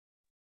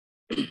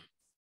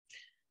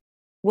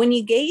When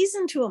you gaze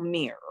into a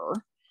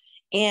mirror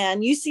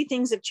and you see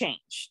things have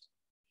changed,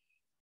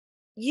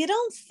 you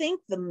don't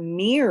think the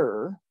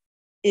mirror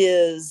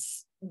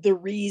is the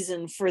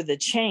reason for the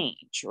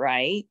change,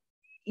 right?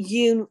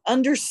 You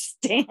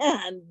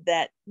understand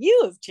that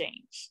you have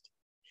changed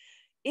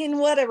in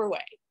whatever way.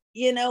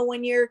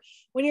 When you're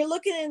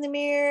looking in the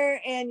mirror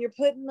and you're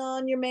putting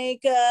on your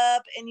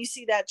makeup and you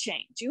see that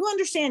change, you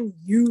understand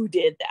you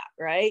did that,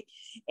 right?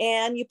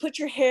 And you put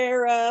your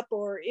hair up,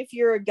 or if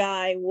you're a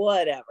guy,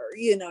 whatever,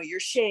 you're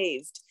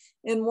shaved.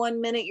 In 1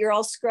 minute you're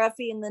all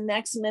scruffy, and the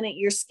next minute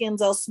your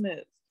skin's all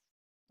smooth.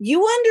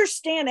 You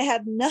understand it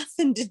had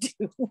nothing to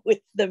do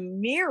with the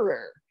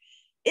mirror.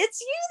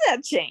 It's you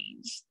that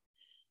changed.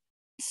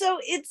 So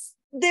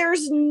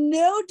there's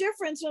no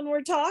difference when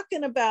we're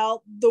talking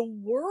about the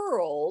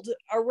world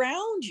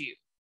around you,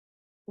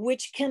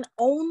 which can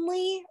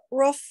only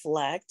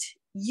reflect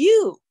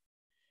you.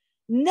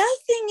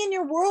 Nothing in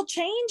your world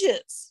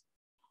changes.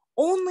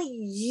 Only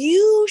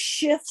you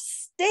shift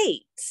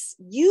states.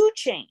 You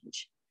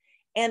change,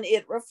 and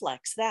it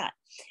reflects that.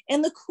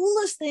 And the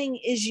coolest thing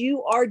is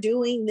you are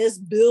doing this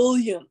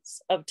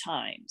billions of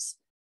times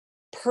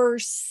per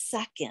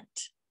second.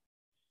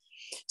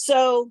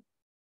 So,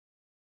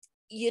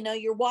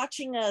 you're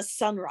watching a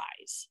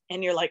sunrise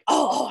and you're like,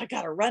 oh, I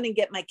got to run and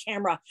get my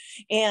camera,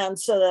 and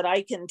so that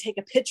I can take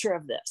a picture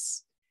of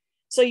this.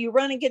 So you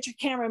run and get your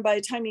camera, and by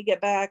the time you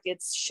get back,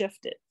 it's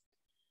shifted.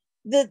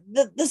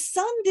 The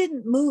sun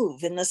didn't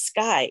move in the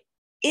sky.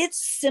 It's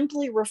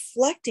simply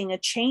reflecting a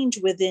change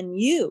within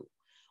you.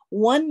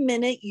 1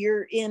 minute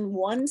you're in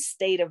one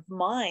state of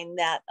mind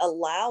that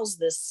allows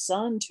this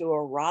sun to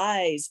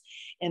arise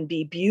and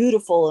be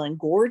beautiful and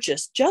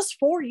gorgeous just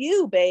for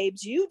you,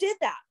 babes. You did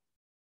that.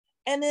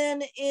 And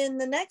then in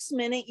the next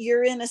minute,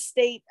 you're in a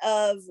state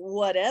of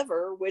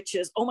whatever, which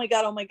is, oh my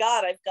God,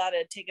 I've got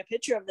to take a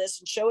picture of this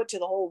and show it to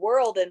the whole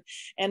world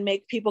and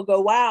make people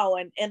go, wow.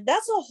 And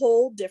that's a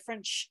whole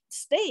different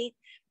state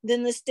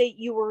than the state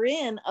you were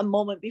in a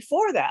moment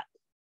before that.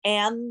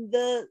 And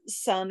the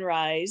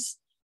sunrise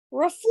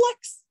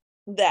reflects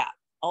that.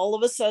 All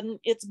of a sudden,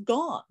 it's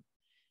gone.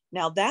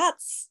 Now,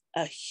 that's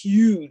a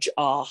huge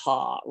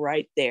aha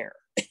right there.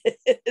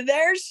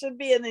 There should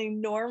be an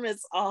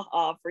enormous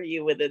aha for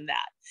you within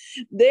that.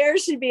 There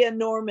should be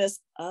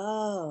enormous,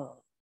 oh.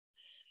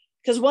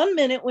 Because 1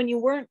 minute when you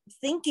weren't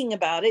thinking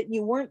about it, and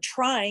you weren't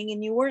trying,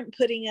 and you weren't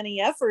putting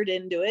any effort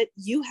into it,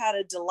 you had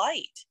a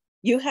delight.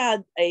 You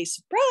had a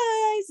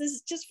surprise. This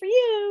is just for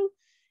you.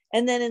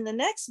 And then in the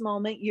next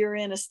moment, you're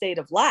in a state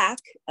of lack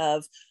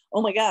of,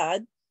 oh my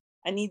God,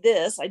 I need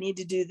this. I need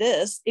to do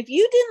this. If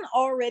you didn't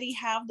already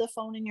have the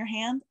phone in your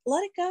hand,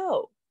 let it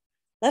go.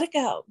 Let it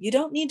go. You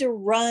don't need to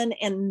run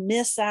and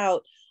miss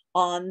out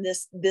on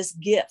this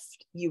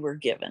gift you were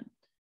given.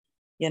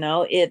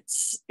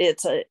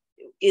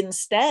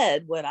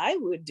 Instead, what I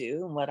would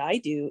do and what I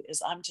do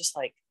is I'm just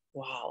like,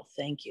 wow,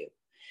 thank you.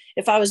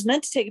 If I was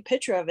meant to take a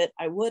picture of it,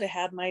 I would have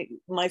had my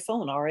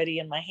phone already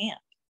in my hand.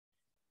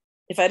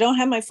 If I don't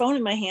have my phone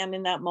in my hand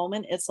in that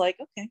moment, it's like,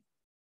 okay,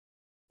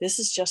 this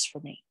is just for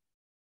me.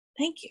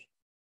 Thank you.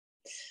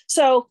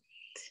 So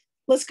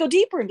let's go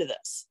deeper into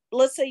this.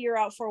 Let's say you're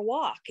out for a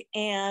walk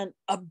and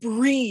a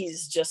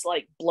breeze just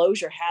like blows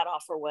your hat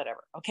off or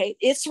whatever. Okay.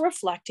 It's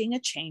reflecting a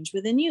change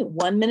within you.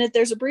 1 minute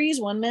there's a breeze,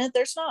 1 minute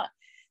there's not.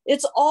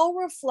 It's all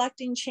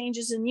reflecting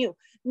changes in you,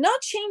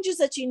 not changes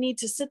that you need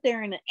to sit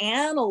there and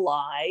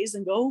analyze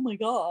and go, oh my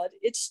God.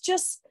 It's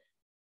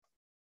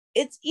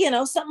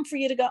something for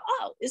you to go,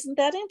 oh, isn't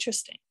that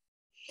interesting?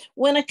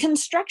 When a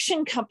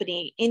construction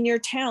company in your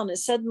town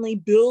is suddenly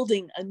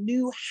building a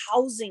new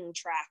housing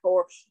track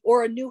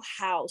or a new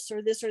house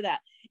or this or that,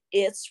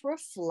 it's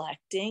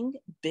reflecting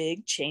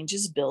big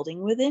changes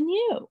building within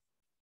you.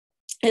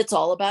 It's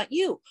all about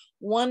you.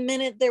 1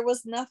 minute there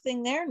was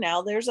nothing there.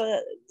 Now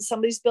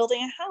somebody's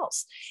building a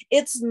house.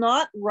 It's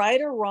not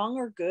right or wrong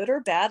or good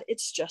or bad.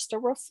 It's just a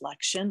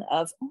reflection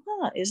of,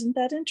 isn't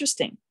that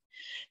interesting?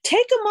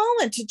 Take a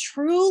moment to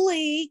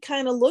truly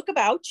kind of look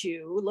about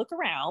you, look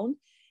around,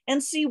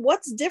 and see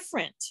what's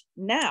different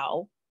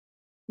now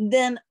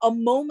than a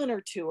moment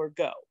or two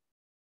ago.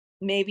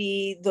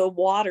 Maybe the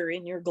water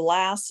in your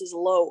glass is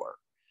lower,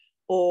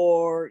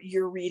 or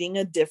you're reading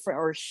a different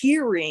or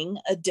hearing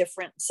a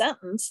different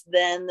sentence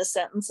than the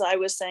sentence I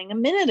was saying a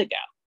minute ago.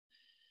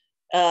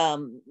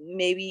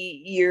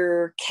 Maybe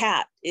your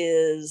cat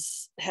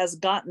has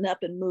gotten up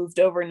and moved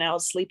over, now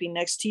it's sleeping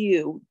next to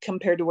you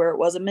compared to where it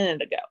was a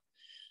minute ago.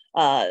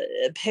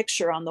 A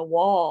picture on the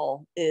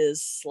wall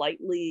is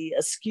slightly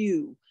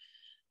askew.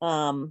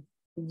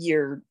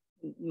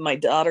 My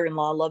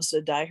daughter-in-law loves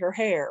to dye her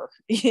hair.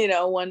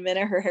 1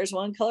 minute her hair's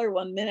one color,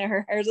 1 minute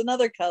her hair's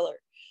another color.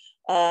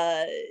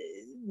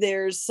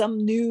 There's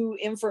some new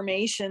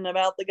information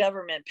about the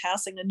government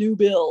passing a new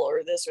bill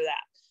or this or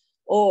that.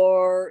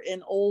 Or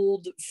an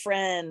old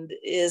friend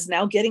is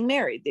now getting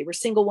married. They were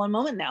single 1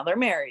 moment, now they're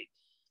married.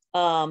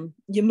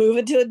 You move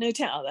into a new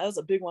town. That was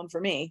a big one for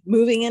me.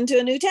 Moving into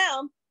a new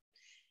town.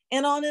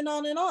 and on and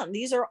on and on.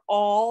 These are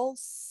all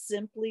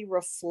simply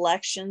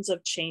reflections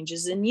of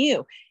changes in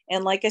you.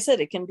 And like I said,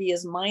 it can be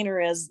as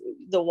minor as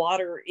the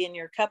water in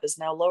your cup is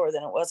now lower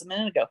than it was a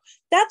minute ago.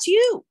 That's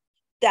you.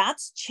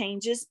 That's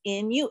changes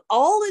in you.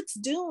 All it's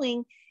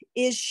doing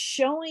is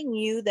showing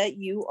you that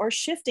you are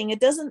shifting. There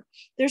doesn't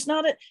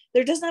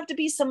have to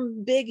be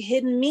some big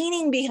hidden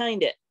meaning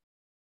behind it.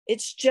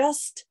 It's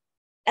just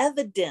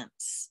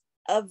evidence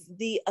of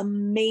the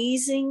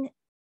amazing,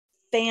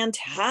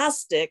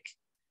 fantastic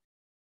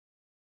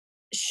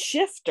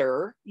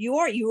shifter you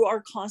are. You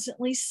are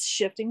constantly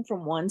shifting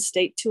from one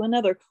state to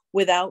another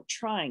without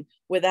trying,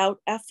 without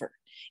effort.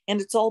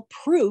 And it's all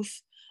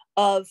proof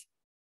of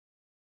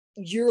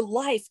your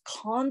life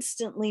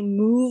constantly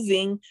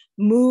moving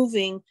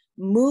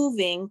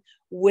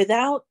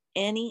without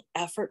any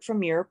effort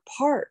from your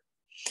part.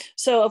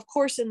 So of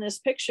course, in this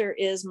picture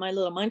is my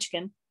little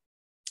munchkin,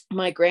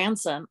 my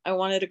grandson. I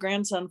wanted a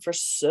grandson for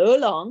so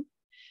long.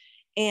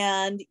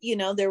 And,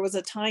 there was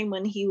a time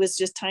when he was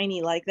just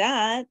tiny like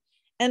that.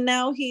 And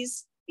now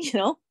he's,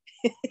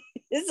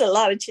 it's a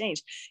lot of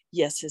change.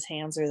 Yes, his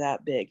hands are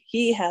that big.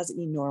 He has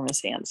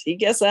enormous hands. He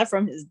gets that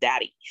from his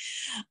daddy.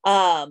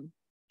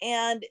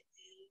 And,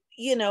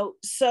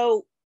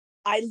 so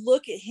I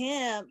look at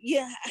him.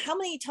 Yeah. How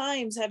many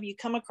times have you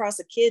come across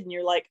a kid and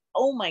you're like,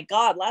 oh my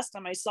God, last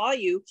time I saw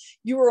you,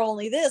 you were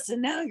only this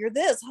and now you're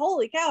this.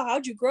 Holy cow.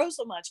 How'd you grow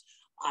so much?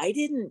 I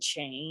didn't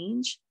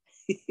change.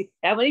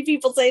 How many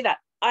people say that?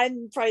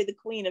 I'm probably the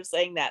queen of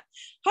saying that.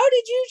 How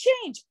did you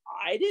change?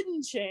 I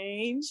didn't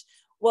change.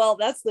 Well,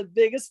 that's the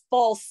biggest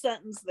false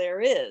sentence there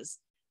is.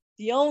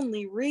 The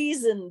only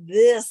reason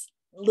this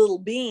little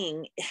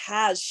being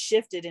has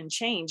shifted and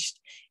changed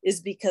is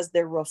because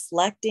they're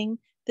reflecting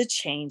the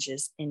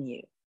changes in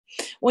you.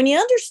 When you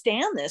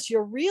understand this,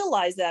 you'll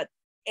realize that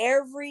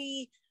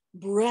every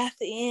breath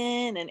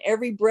in and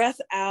every breath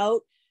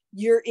out,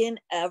 you're in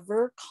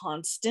ever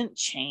constant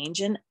change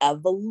and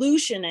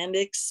evolution and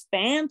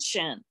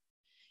expansion.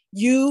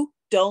 You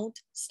don't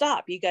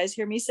stop. You guys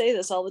hear me say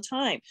this all the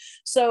time.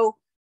 So,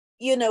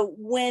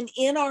 when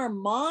in our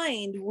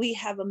mind, we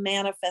have a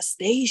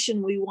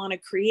manifestation we want to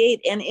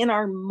create, and in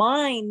our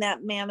mind,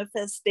 that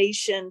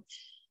manifestation,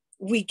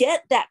 we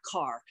get that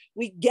car,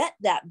 we get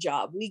that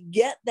job, we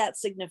get that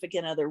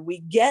significant other, we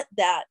get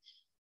that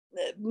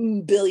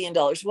 $1 billion,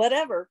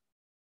 whatever.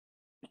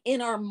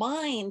 In our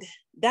mind,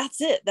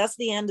 that's it. That's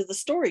the end of the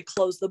story.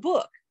 Close the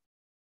book.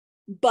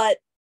 But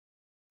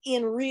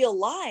in real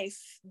life,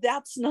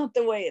 that's not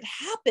the way it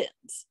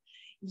happens.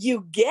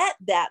 You get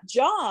that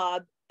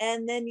job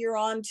and then you're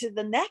on to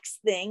the next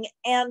thing.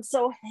 And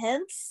so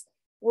hence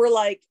we're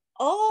like,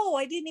 oh,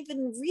 I didn't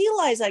even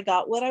realize I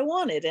got what I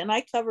wanted. And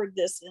I covered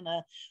this in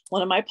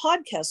one of my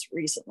podcasts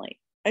recently.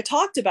 I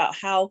talked about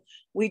how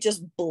we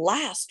just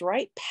blast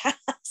right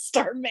past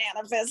our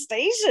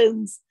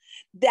manifestations.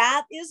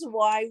 That is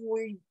why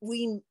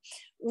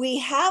we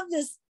have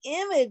this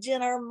image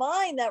in our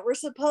mind that we're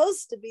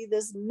supposed to be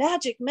this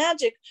magic,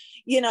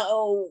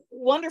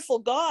 wonderful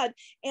God.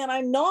 And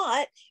I'm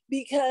not,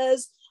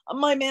 because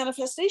my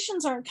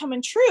manifestations aren't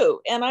coming true.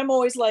 And I'm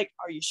always like,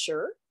 are you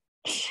sure?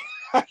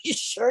 Are you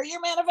sure your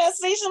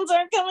manifestations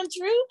aren't coming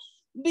true?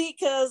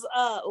 Because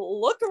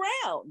look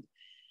around.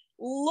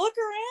 Look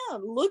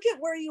at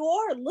where you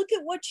are. Look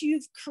at what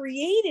you've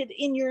created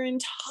in your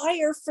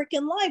entire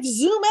freaking life.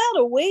 Zoom out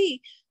away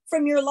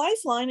from your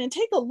lifeline and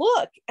take a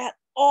look at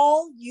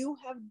all you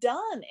have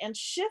done and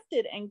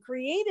shifted and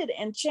created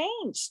and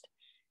changed.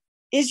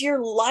 Is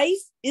your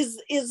life,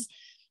 is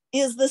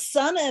the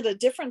sun at a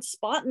different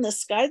spot in the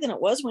sky than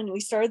it was when we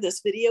started this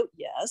video?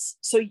 Yes.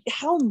 So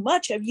how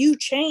much have you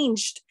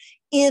changed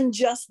in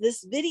just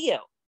this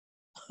video?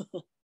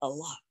 A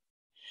lot.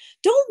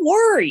 Don't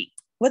worry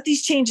what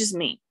these changes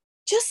mean.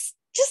 Just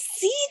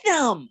see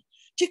them,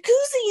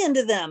 jacuzzi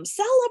into them,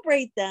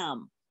 celebrate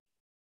them.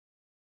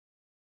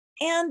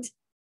 And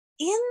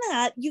in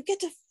that, you get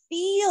to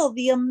feel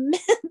the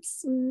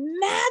immense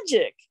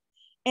magic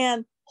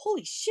and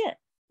holy shit,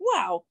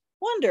 wow,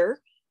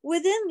 wonder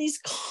within these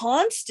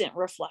constant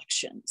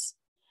reflections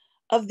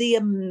of the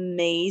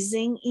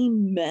amazing,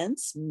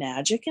 immense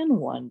magic and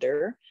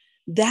wonder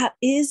that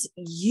is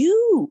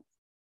you.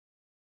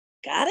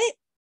 Got it?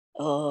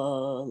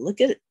 Oh, look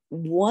at it.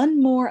 One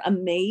more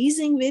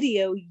amazing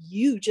video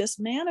you just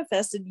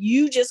manifested,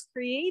 you just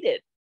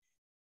created.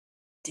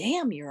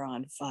 Damn, you're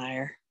on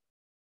fire.